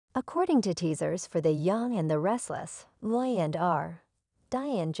According to teasers for The Young and the Restless, Y and R,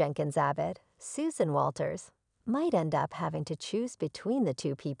 Diane Jenkins Abbott, Susan Walters, might end up having to choose between the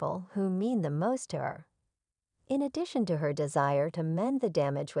two people who mean the most to her. In addition to her desire to mend the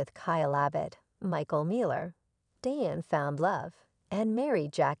damage with Kyle Abbott, Michael Mueller, Diane found love and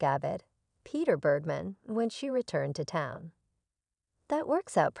married Jack Abbott, Peter Bergman, when she returned to town. That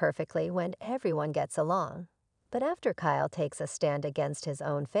works out perfectly when everyone gets along. But after Kyle takes a stand against his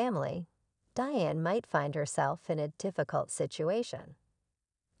own family, Diane might find herself in a difficult situation.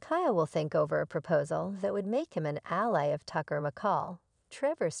 Kyle will think over a proposal that would make him an ally of Tucker McCall,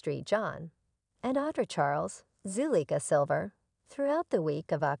 Trevor Street John, and Audra Charles, Zuleika Silver, throughout the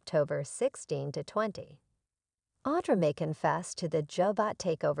week of October 16 to 20. Audra may confess to the Jobot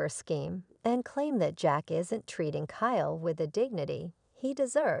takeover scheme and claim that Jack isn't treating Kyle with the dignity he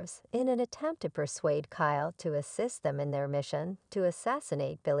deserves in an attempt to persuade Kyle to assist them in their mission to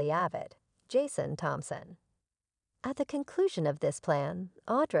assassinate Billy Abbott, Jason Thompson. At the conclusion of this plan,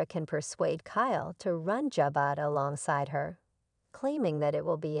 Audra can persuade Kyle to run Jobot alongside her, claiming that it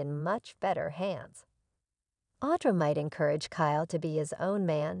will be in much better hands. Audra might encourage Kyle to be his own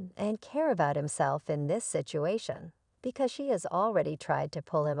man and care about himself in this situation, because she has already tried to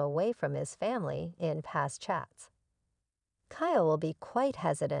pull him away from his family in past chats. Kyle will be quite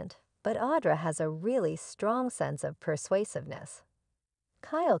hesitant, but Audra has a really strong sense of persuasiveness.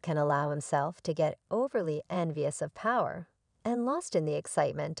 Kyle can allow himself to get overly envious of power and lost in the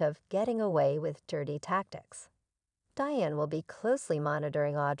excitement of getting away with dirty tactics. Diane will be closely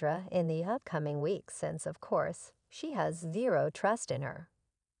monitoring Audra in the upcoming weeks since, of course, she has zero trust in her.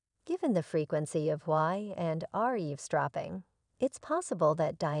 Given the frequency of Y and R eavesdropping, it's possible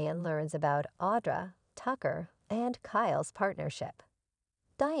that Diane learns about Audra, Tucker, and Kyle's partnership.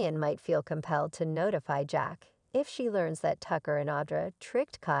 Diane might feel compelled to notify Jack if she learns that Tucker and Audra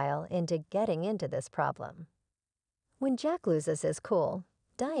tricked Kyle into getting into this problem. When Jack loses his cool,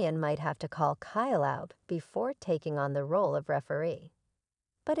 Diane might have to call Kyle out before taking on the role of referee.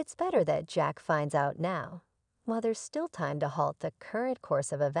 But it's better that Jack finds out now, while there's still time to halt the current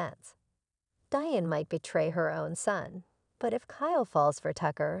course of events. Diane might betray her own son, but if Kyle falls for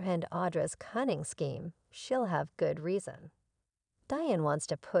Tucker and Audra's cunning scheme, she'll have good reason. Diane wants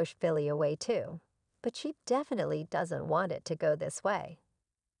to push Billy away too, but she definitely doesn't want it to go this way.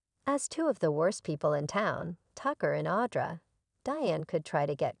 As two of the worst people in town, Tucker and Audra, Diane could try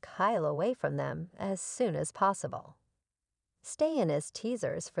to get Kyle away from them as soon as possible. Stay in as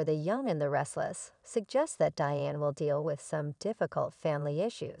teasers for The Young and the Restless suggest that Diane will deal with some difficult family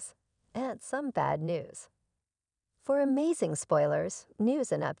issues and some bad news. For amazing spoilers,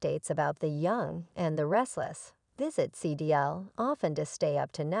 news and updates about The Young and the Restless, visit CDL often to stay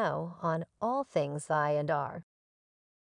up to know on all things I and R.